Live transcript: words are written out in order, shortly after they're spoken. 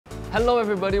Hello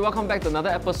everybody, welcome back to another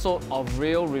episode of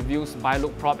Real Reviews by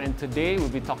Loukprop, and today we'll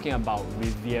be talking about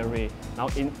Riviere. Now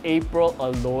in April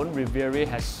alone, Riviere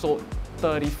has sold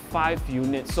 35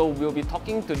 units. So we'll be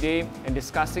talking today and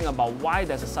discussing about why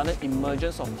there's a sudden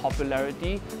emergence of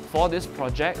popularity for this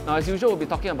project. Now as usual, we'll be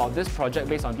talking about this project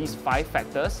based on these 5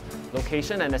 factors: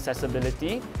 location and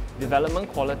accessibility,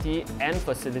 development quality and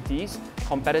facilities,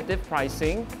 competitive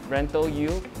pricing, rental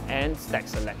yield, and stack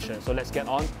selection. So let's get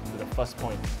on to the first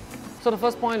point. So the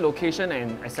first point, location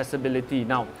and accessibility.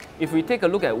 Now, if we take a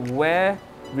look at where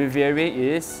Riviere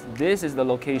is, this is the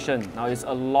location. Now it's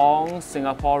along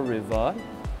Singapore River.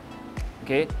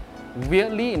 Okay,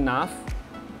 weirdly enough,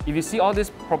 if you see all these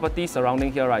properties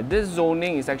surrounding here, right, this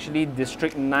zoning is actually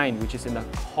District 9, which is in the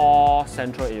core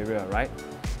central area, right,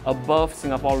 above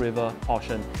Singapore River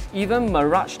portion. Even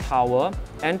Mirage Tower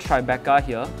and Tribeca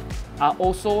here are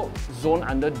also zoned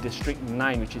under District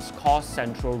 9, which is core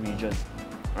central region.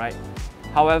 Right.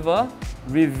 However,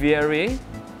 Riviere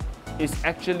is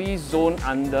actually zoned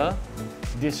under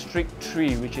District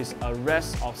 3, which is a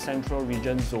rest of central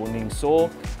region zoning. So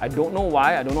I don't know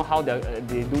why, I don't know how they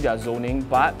do their zoning,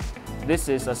 but this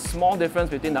is a small difference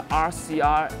between the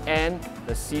RCR and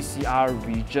the CCR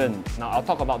region. Now I'll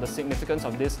talk about the significance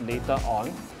of this later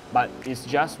on, but it's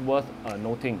just worth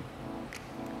noting.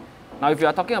 Now, if you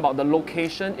are talking about the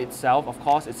location itself, of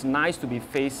course, it's nice to be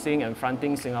facing and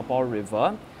fronting Singapore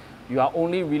River. You are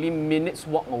only really minutes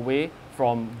walk away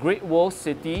from Great World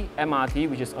City MRT,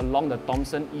 which is along the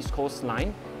Thomson East Coast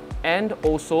Line, and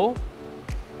also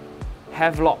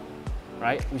Havelock,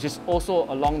 right, which is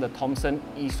also along the Thomson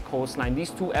East Coast Line. These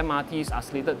 2 MRTs are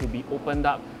slated to be opened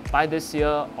up by this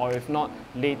year, or if not,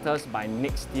 latest by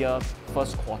next year,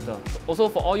 first quarter. Also,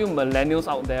 for all you millennials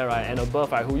out there, right, and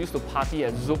above, right, who used to party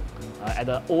at Zouk at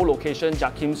the old location,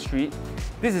 Jakim Street,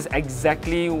 this is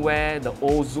exactly where the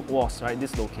old Zouk was, right,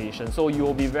 this location. So you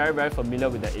will be very, very familiar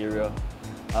with the area.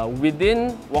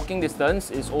 Within walking distance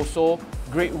is also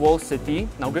Great World City.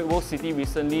 Now, Great World City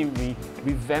recently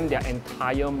revamped their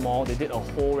entire mall. They did a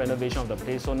whole renovation of the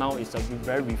place, so now it's a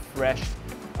very refreshed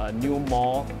new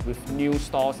mall with new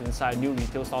stores inside, new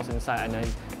retail stores inside, and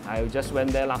I just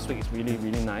went there last week. It's really,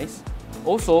 really nice.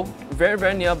 Also, very,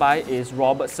 very nearby is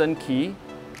Robertson Quay,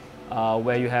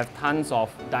 where you have tons of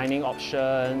dining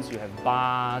options, you have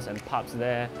bars and pubs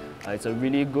there. It's a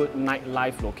really good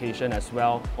nightlife location as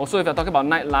well. Also, if you're talking about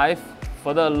nightlife,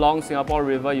 further along Singapore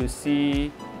River, you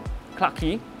see Clarke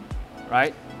Quay,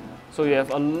 right? So you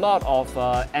have a lot of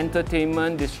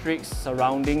entertainment districts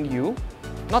surrounding you.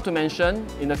 Not to mention,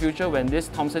 in the future, when this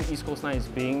Thomson East Coast Line is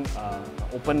being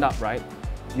opened up, right,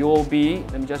 you will be,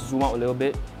 let me just zoom out a little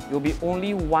bit, you'll be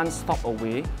only 1 stop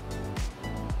away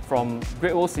from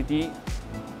Great World City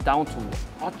down to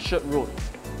Orchard Road,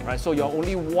 right? So you're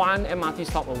only 1 MRT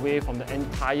stop away from the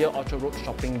entire Orchard Road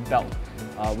shopping belt,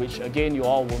 which again you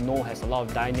all will know has a lot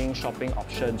of dining, shopping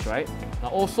options, right? Now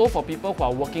also for people who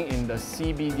are working in the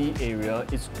CBD area,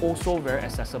 it's also very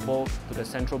accessible to the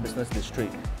Central Business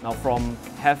District. Now from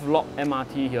Havelock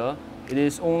MRT here, it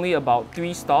is only about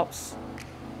 3 stops,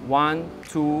 1,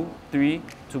 2, 3,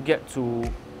 to get to,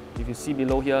 if you see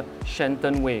below here,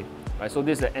 Shenton Way. Right, so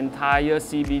this is the entire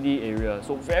CBD area.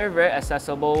 So very, very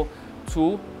accessible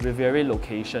to Riviere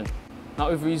location. Now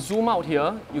if we zoom out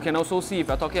here, you can also see, if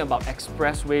you're talking about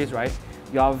expressways, right,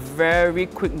 you have very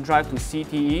quick drive to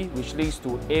CTE, which links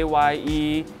to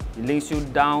AYE, it links you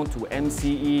down to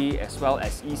MCE as well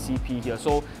as ECP here.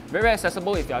 So very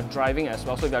accessible if you are driving as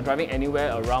well. So if you are driving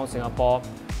anywhere around Singapore,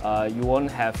 you won't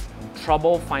have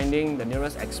trouble finding the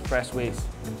nearest expressways.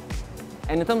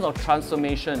 And in terms of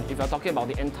transformation, if you're talking about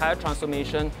the entire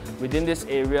transformation within this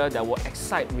area that will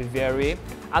excite Riviere,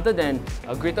 other than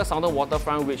a Greater Southern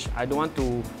Waterfront, which I don't want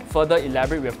to further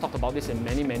elaborate, we have talked about this in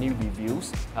many, many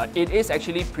reviews. It is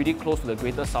actually pretty close to the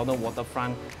Greater Southern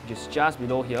Waterfront, which is just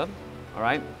below here, all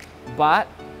right? But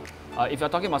if you're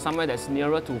talking about somewhere that's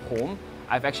nearer to home,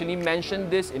 I've actually mentioned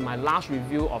this in my last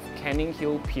review of Canning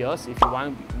Hill Piers. If you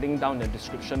want, link down in the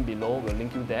description below, we'll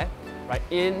link you there. Right,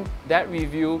 in that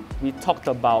review, we talked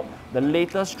about the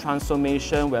latest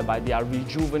transformation whereby they are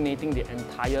rejuvenating the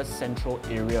entire central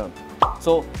area.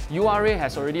 So URA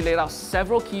has already laid out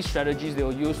several key strategies they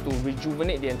will use to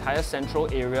rejuvenate the entire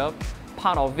central area.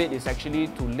 Part of it is actually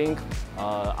to link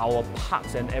our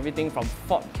parks and everything from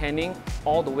Fort Canning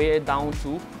all the way down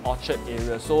to Orchard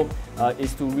area. So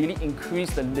is to really increase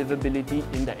the livability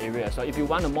in the area. So if you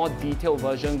want a more detailed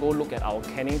version, go look at our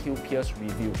Canning Hill Piers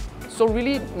review. So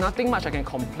really, nothing much I can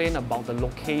complain about the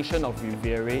location of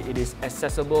Riviere. It is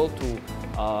accessible to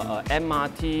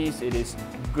MRTs, it is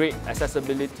great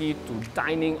accessibility to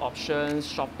dining options,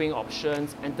 shopping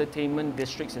options, entertainment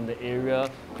districts in the area,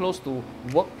 close to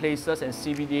workplaces and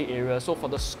CBD areas. So for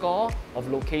the score of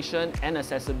location and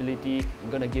accessibility, I'm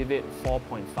going to give it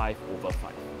 4.5 over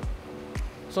 5.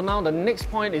 So now the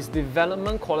next point is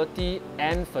development quality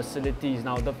and facilities.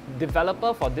 Now the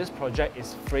developer for this project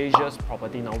is Frasers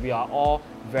Property. Now we are all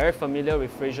very familiar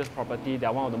with Frasers Property. They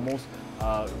are one of the most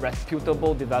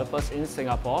reputable developers in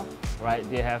Singapore, right?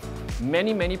 They have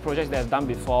many projects they have done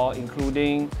before,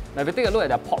 including, now if you take a look at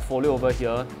their portfolio over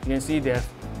here, you can see they have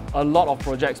a lot of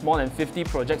projects, more than 50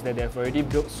 projects that they've already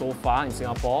built so far in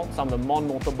Singapore. Some of the more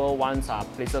notable ones are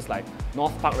places like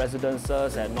North Park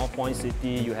Residences at North Point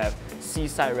City, you have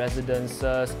Seaside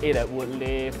Residences, 8 at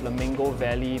Woodleigh, Flamingo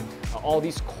Valley, all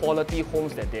these quality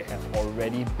homes that they have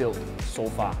already built so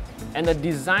far. And the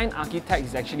design architect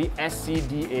is actually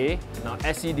SCDA. Now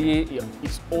SCDA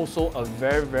is also a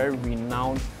very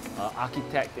renowned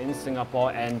architect in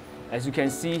Singapore, and as you can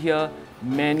see here,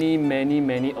 many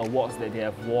awards that they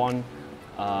have won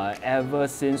ever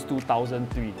since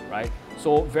 2003, right?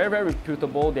 So very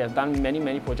reputable. They have done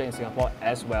many projects in Singapore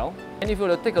as well. And if you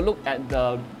were to take a look at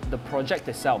the project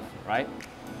itself, right?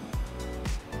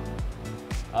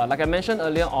 Like I mentioned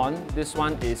earlier on, this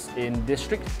one is in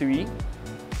District 3.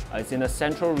 It's in the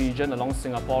central region along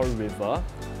Singapore River,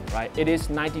 right? It is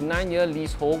 99-year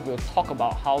leasehold. We'll talk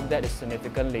about how that is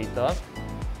significant later.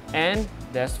 And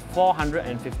there's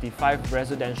 455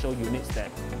 residential units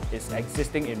that is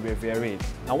existing in Riviere.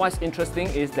 Now what's interesting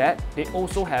is that they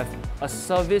also have a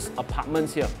service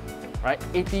apartments here, right?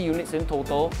 80 units in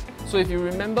total. So if you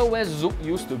remember where Zouk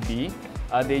used to be,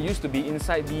 they used to be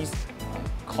inside these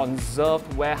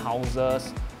conserved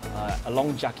warehouses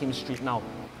along Jakim Street. Now,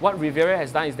 what Riviere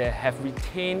has done is they have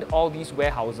retained all these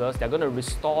warehouses. They're going to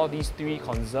restore these 3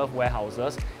 conserved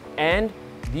warehouses, and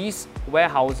these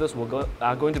warehouses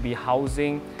are going to be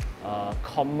housing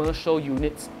commercial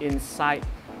units inside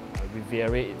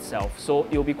Riviere itself. So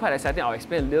it will be quite exciting. I'll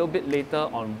explain a little bit later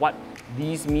on what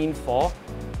these mean for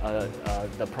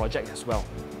the project as well.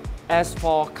 As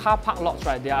for car park lots,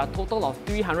 right, there are a total of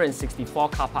 364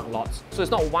 car park lots. So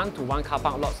it's not one-to-one car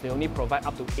park lots. They only provide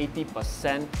up to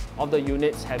 80% of the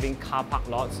units having car park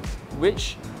lots,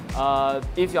 which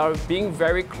if you're being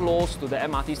very close to the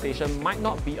MRT station, might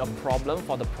not be a problem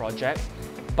for the project.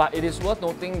 But it is worth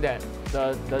noting that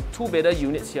the 2-bedder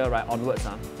units here, right, onwards,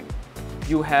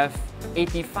 you have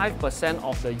 85%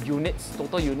 of the units,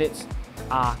 total units,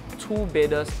 are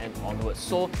 2-bedders and onwards.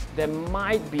 So there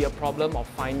might be a problem of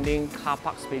finding car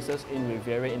park spaces in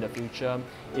Riviere in the future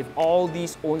if all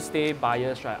these own-stay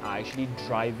buyers, right, are actually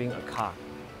driving a car.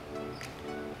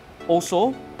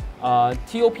 Also,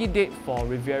 TOP date for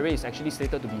Riviere is actually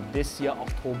slated to be this year,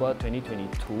 October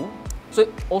 2022. So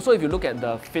also, if you look at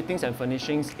the fittings and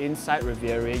furnishings inside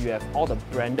Riviere, you have all the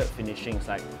branded finishings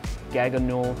like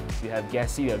Gaggenau, you have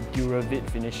Gassy, you have Duravit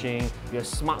finishing, you have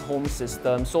smart home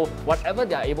systems. So whatever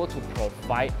they are able to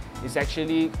provide is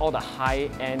actually all the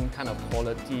high-end kind of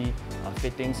quality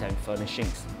fittings and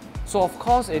furnishings. So of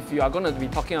course, if you are going to be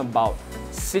talking about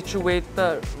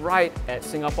situated right at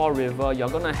Singapore River, you're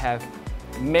going to have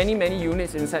many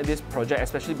units inside this project,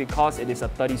 especially because it is a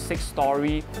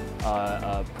 36-story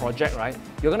project, right?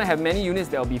 You're going to have many units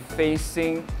that will be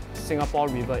facing Singapore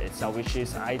River itself, which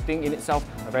is, I think, in itself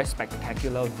a very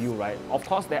spectacular view, right? Of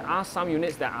course, there are some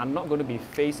units that are not going to be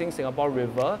facing Singapore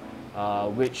River,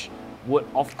 which would,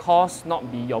 of course, not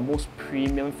be your most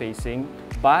premium facing,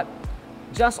 but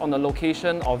just on the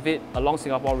location of it along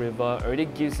Singapore River already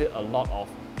gives it a lot of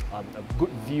good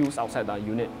views outside the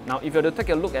unit. Now, if you were to take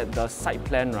a look at the site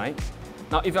plan, right?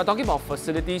 Now, if you're talking about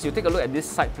facilities, you take a look at this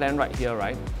site plan right here,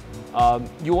 right?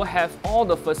 You will have all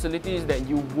the facilities that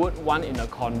you would want in a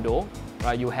condo,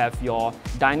 right? You have your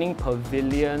dining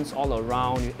pavilions all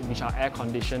around, which are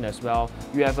air-conditioned as well.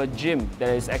 You have a gym that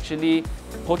is actually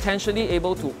potentially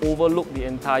able to overlook the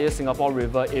entire Singapore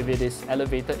River if it is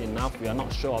elevated enough. We are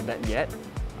not sure of that yet.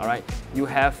 All right. You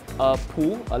have a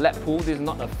pool, a lap pool. This is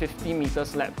not a 50-meter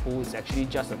lap pool. It's actually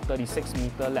just a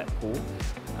 36-meter lap pool.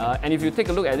 And if you take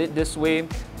a look at it this way,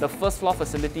 the first floor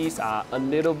facilities are a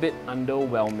little bit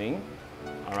underwhelming.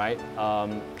 All right.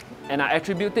 And I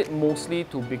attribute it mostly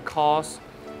to because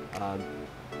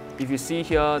if you see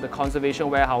here, the conservation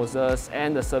warehouses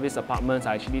and the service apartments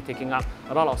are actually taking up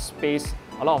a lot of space,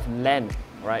 a lot of land,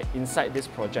 right, inside this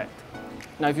project.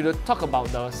 Now, if you talk about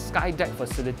the sky deck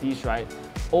facilities, right?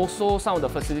 Also, some of the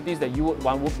facilities that you would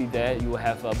want would be there. You will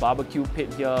have a barbecue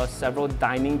pit here, several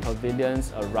dining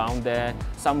pavilions around there,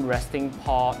 some resting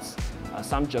pods,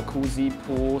 some jacuzzi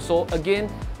pool. So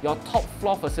again, your top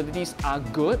floor facilities are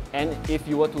good, and if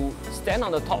you were to stand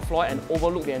on the top floor and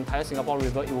overlook the entire Singapore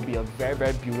River, it will be a very,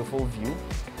 very beautiful view.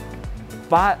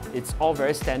 But it's all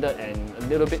very standard and a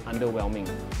little bit underwhelming.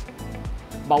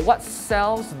 But what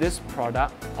sells this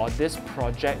product or this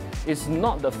project is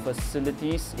not the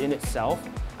facilities in itself.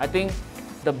 I think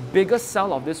the biggest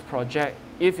sell of this project,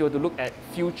 if you were to look at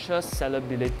future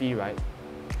sellability, right,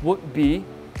 would be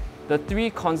the 3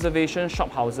 conservation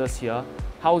shophouses here,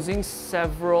 housing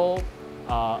several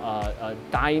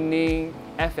dining,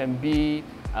 F&B.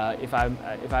 If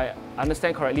I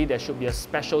understand correctly, there should be a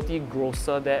specialty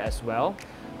grocer there as well.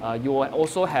 You will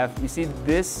also have, you see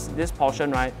this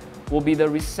portion, right, will be the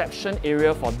reception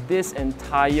area for this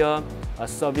entire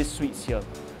service suites here.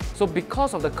 So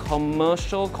because of the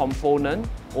commercial component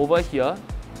over here,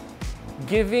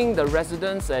 giving the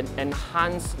residents an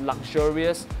enhanced,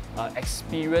 luxurious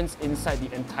experience inside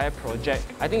the entire project,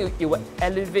 I think it will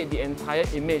elevate the entire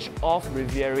image of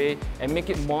Riviere and make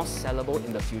it more sellable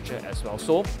in the future as well.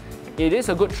 So it is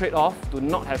a good trade-off to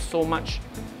not have so much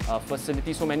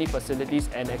so many facilities,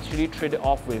 and actually trade it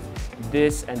off with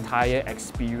this entire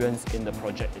experience in the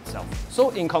project itself.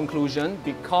 So in conclusion,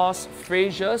 because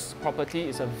Frasers Property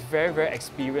is a very, very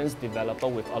experienced developer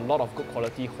with a lot of good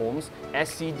quality homes,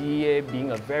 SCDA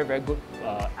being a very, very good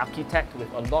architect with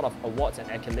a lot of awards and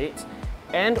accolades,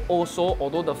 and also,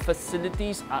 although the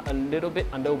facilities are a little bit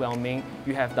underwhelming,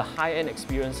 you have the high-end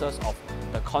experiences of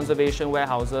the conservation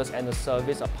warehouses and the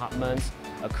service apartments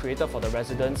created for the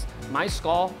residents. My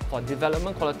score for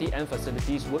development quality and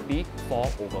facilities would be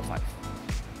 4/5.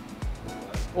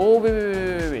 Oh,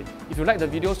 wait. If you like the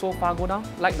video so far, go down,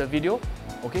 like the video.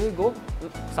 Okay, go,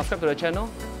 subscribe to the channel.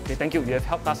 Okay, thank you, you have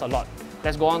helped us a lot.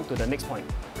 Let's go on to the next point.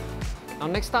 Now,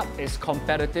 next up is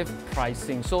competitive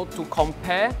pricing. So to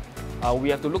compare, we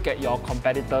have to look at your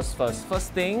competitors first.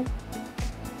 First thing,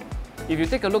 if you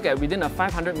take a look at within a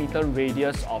 500-meter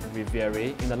radius of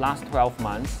Riviere in the last 12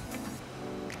 months,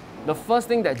 the first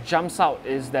thing that jumps out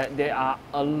is that there are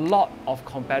a lot of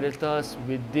competitors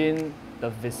within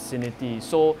the vicinity.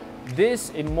 So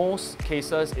this, in most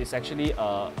cases, is actually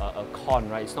a con,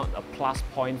 right? It's not a plus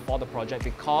point for the project,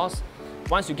 because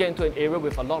once you get into an area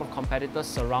with a lot of competitors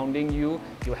surrounding you,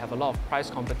 you'll have a lot of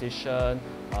price competition,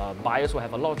 buyers will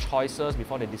have a lot of choices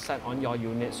before they decide on your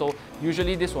unit. So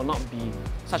usually this will not be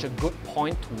such a good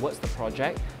point towards the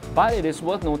project. But it is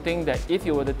worth noting that if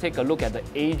you were to take a look at the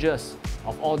ages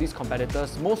of all these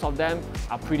competitors, most of them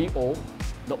are pretty old.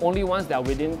 The only ones that are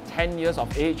within 10 years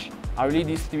of age are really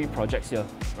these 3 projects here,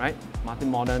 right?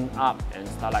 Martin Modern, Up, and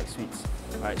Starlight Suites.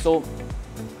 Right? So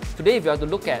today, if you have to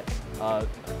look at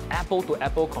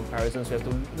apple-to-apple comparisons, we have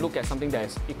to look at something that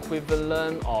is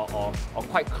equivalent or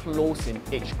quite close in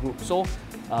age group. So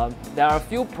there are a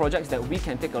few projects that we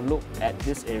can take a look at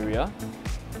this area.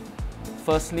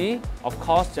 Firstly, of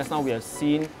course, just now we have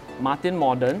seen Martin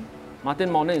Modern.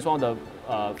 Martin Modern is one of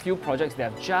the few projects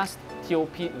that have just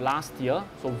TOP'd last year,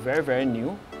 so very, very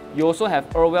new. You also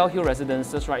have Irwell Hill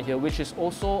Residences right here, which is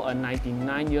also a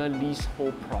 99-year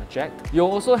leasehold project. You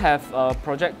also have a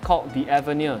project called The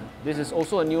Avenue. This is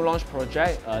also a new launch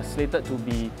project slated to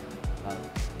be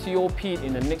TOP'd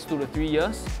in the next 2 to 3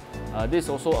 years. This is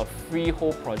also a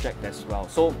freehold project as well.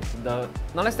 So now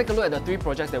let's take a look at the 3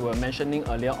 projects that we were mentioning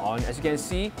earlier on. As you can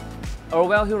see,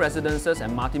 Irwell Hill Residences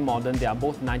and Martin Modern, they are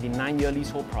both 99-year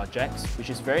leasehold projects, which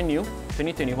is very new,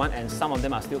 2021, and some of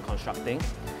them are still constructing.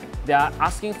 They are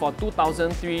asking for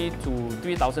 2,003 to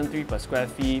 3,003 per square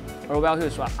feet. Irwell Hill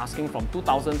is asking from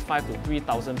 2,005 to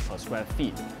 3,000 per square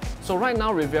feet. So right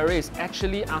now, Riviere is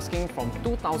actually asking from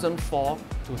 2,004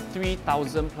 to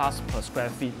 3,000 plus per square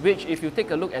feet, which, if you take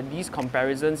a look at these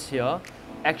comparisons here,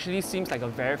 actually seems like a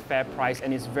very fair price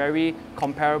and is very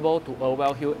comparable to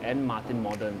Irwell Hill and Martin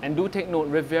Modern. And do take note,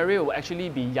 Riviere will actually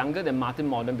be younger than Martin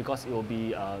Modern because it will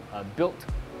be built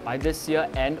by this year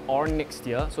and or next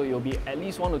year, so it will be at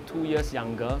least 1 or 2 years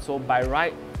younger. So by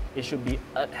right, it should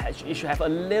have a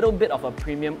little bit of a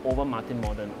premium over Martin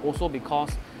Modern, also because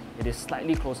it is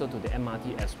slightly closer to the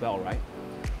MRT as well, right?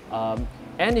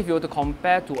 And if you were to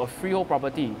compare to a freehold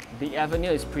property, the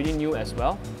Avenue is pretty new as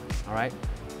well, all right?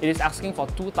 It is asking for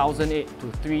 2,008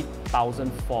 to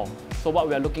 3,004. So what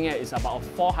we are looking at is about a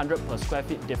 400 per square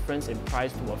feet difference in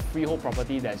price to a freehold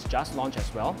property that's just launched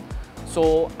as well.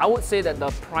 So I would say that the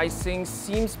pricing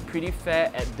seems pretty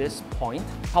fair at this point.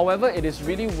 However, it is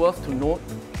really worth to note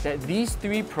that these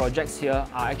three projects here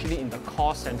are actually in the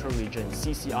core central region,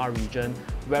 CCR region,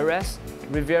 whereas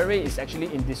Riviere is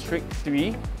actually in District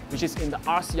 3, which is in the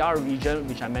RCR region,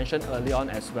 which I mentioned earlier on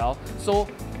as well. So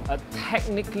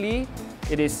technically,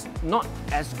 it is not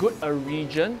as good a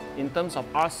region in terms of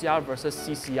RCR versus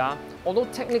CCR, although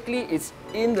technically it's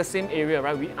in the same area,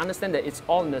 right? We understand that it's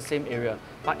all in the same area.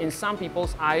 But in some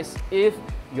people's eyes, if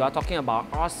you are talking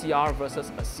about RCR versus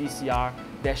a CCR,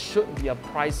 there should be a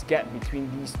price gap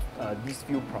between these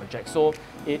few projects. So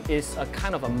it is a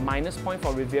kind of a minus point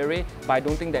for Riviere, but I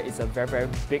don't think that it's a very, very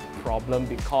big problem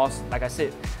because, like I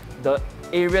said, the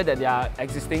area that they are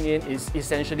existing in is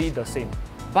essentially the same.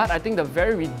 But I think the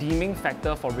very redeeming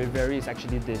factor for Riviere is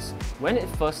actually this. When it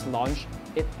first launched,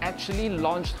 it actually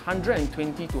launched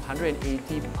 120 to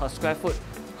 180 per square foot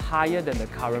higher than the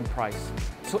current price.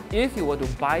 So if you were to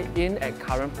buy in at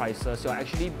current prices, you're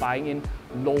actually buying in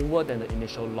lower than the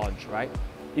initial launch, right?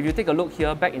 If you take a look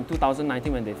here, back in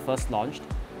 2019 when they first launched,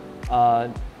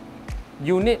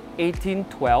 Unit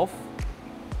 1812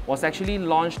 was actually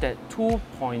launched at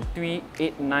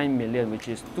 2.389 million, which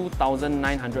is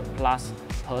 2,900 plus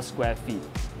per square feet.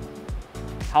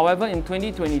 However, in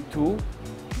 2022,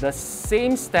 the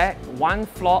same stack, one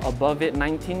floor above it,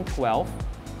 1912,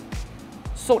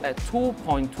 sold at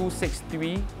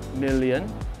 2.263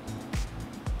 million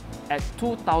at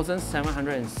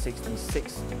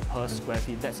 2,766 per square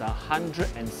feet. That's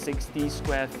 160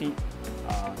 square feet.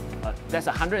 That's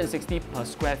 160 per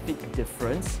square feet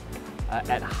difference.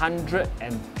 At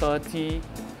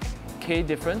 130k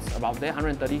difference, about there,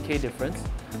 130k difference.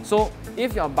 So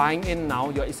if you're buying in now,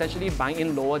 you're essentially buying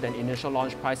in lower than initial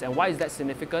launch price. And why is that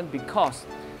significant? Because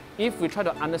if we try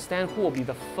to understand who will be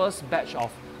the first batch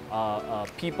of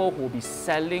people who will be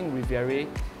selling Riviere,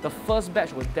 the first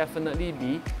batch will definitely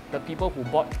be the people who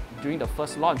bought during the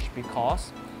first launch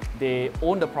because they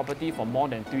own the property for more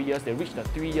than 3 years. They reach the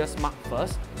 3 years mark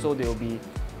first, so they will be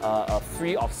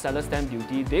free of seller stamp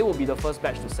duty. They will be the first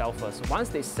batch to sell first. Once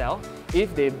they sell,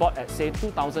 if they bought at say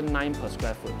 2,009 per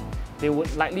square foot, they would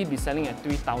likely be selling at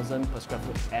 3,000 per square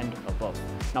foot and above.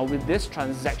 Now with this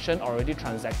transaction already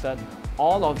transacted,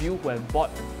 all of you who have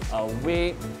bought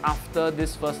way after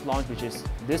this first launch, which is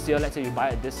this year, let's say you buy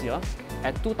it this year,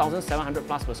 at 2,700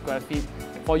 plus per square feet,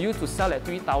 for you to sell at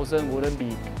 3,000 wouldn't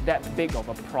be that big of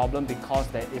a problem because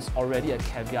there is already a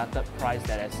caveated price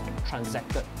that has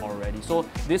transacted already. So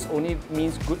this only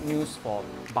means good news for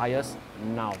buyers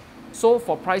now. So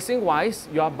for pricing wise,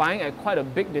 you are buying at quite a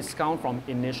big discount from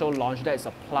initial launch. That is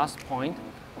a plus point.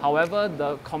 However,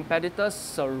 the competitors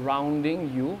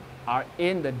surrounding you are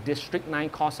in the District 9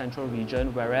 core central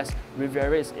region, whereas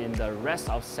Riviere is in the rest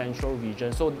of central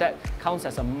region. So that counts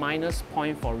as a minus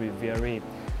point for Riviere.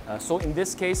 So in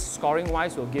this case, scoring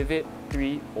wise, we'll give it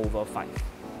 3/5.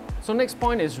 So next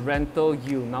point is rental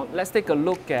yield. Now let's take a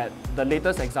look at the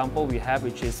latest example we have,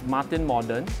 which is Martin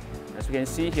Modern. As we can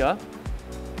see here,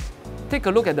 take a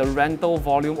look at the rental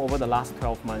volume over the last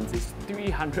 12 months. It's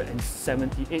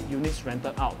 378 units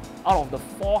rented out. Out of the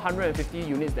 450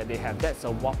 units that they have, that's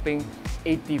a whopping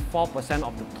 84%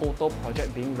 of the total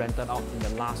project being rented out in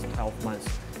the last 12 months.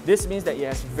 This means that it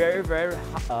has very, very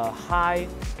high,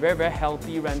 very, very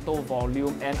healthy rental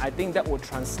volume, and I think that will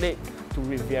translate to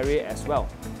Riviere as well.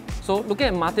 So looking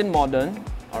at Martin Modern,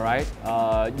 all right,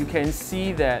 you can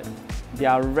see that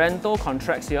their rental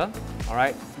contracts here, all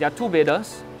right, there are two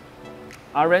bidders,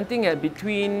 are renting at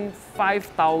between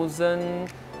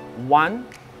 5,001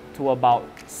 to about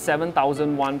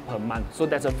 7,001 per month. So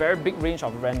that's a very big range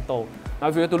of rental. Now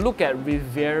if you were to look at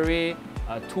Riviere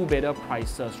two-bedder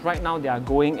prices, right now they are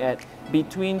going at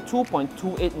between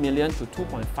 2.28 million to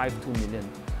 2.52 million.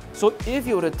 So if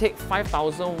you were to take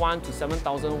 5,001 to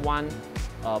 7,001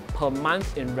 per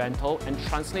month in rental and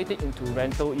translate it into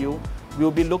rental yield,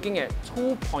 we'll be looking at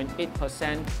 2.8%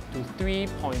 to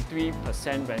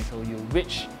 3.3% rental yield,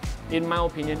 which in my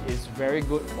opinion is very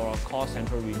good for a core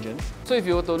central region. So if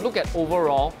you were to look at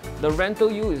overall, the rental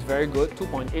yield is very good,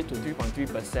 2.8 to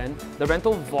 3.3%. The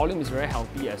rental volume is very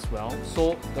healthy as well.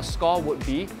 So the score would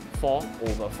be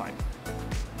 4/5.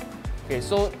 Okay,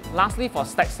 so lastly for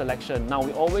stack selection. Now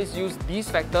we always use these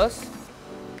factors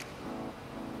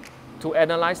to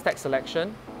analyze stack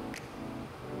selection.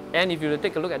 And if you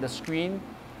take a look at the screen,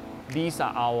 these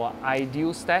are our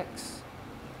ideal stacks,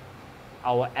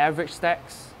 our average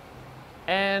stacks,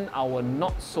 and our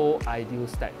not so ideal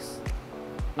stacks.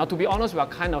 Now to be honest, we are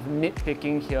kind of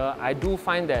nitpicking here. I do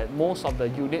find that most of the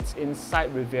units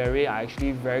inside Riviere are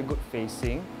actually very good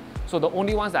facing. So the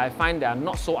only ones that I find that are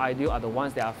not so ideal are the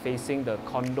ones that are facing the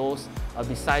condos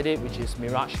beside it, which is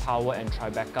Mirage Tower and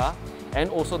Tribeca, and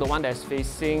also the one that's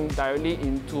facing directly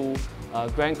into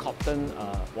Grand Coptham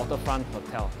Waterfront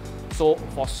Hotel. So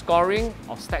for scoring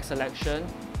of stack selection,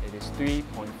 it is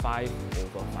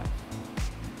 3.5/5.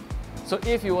 So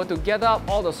if you were to gather up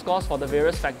all the scores for the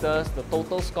various factors, the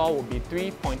total score would be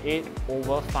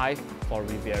 3.8/5 for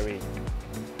Riviere.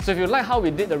 So if you like how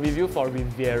we did the review for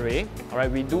Riviere,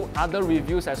 alright, we do other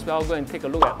reviews as well. Go and take a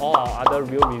look at all our other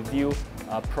real review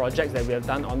projects that we have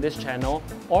done on this channel.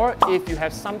 Or if you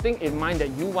have something in mind that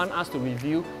you want us to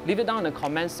review, leave it down in the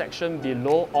comment section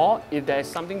below. Or if there is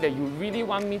something that you really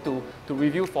want me to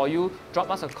review for you, drop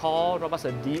us a call, drop us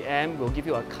a DM. We'll give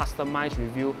you a customized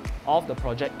review of the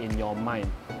project in your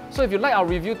mind. So if you like our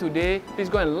review today, please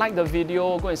go and like the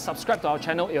video, go and subscribe to our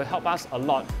channel. It will help us a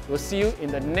lot. We'll see you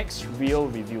in the next real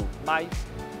review. Bye!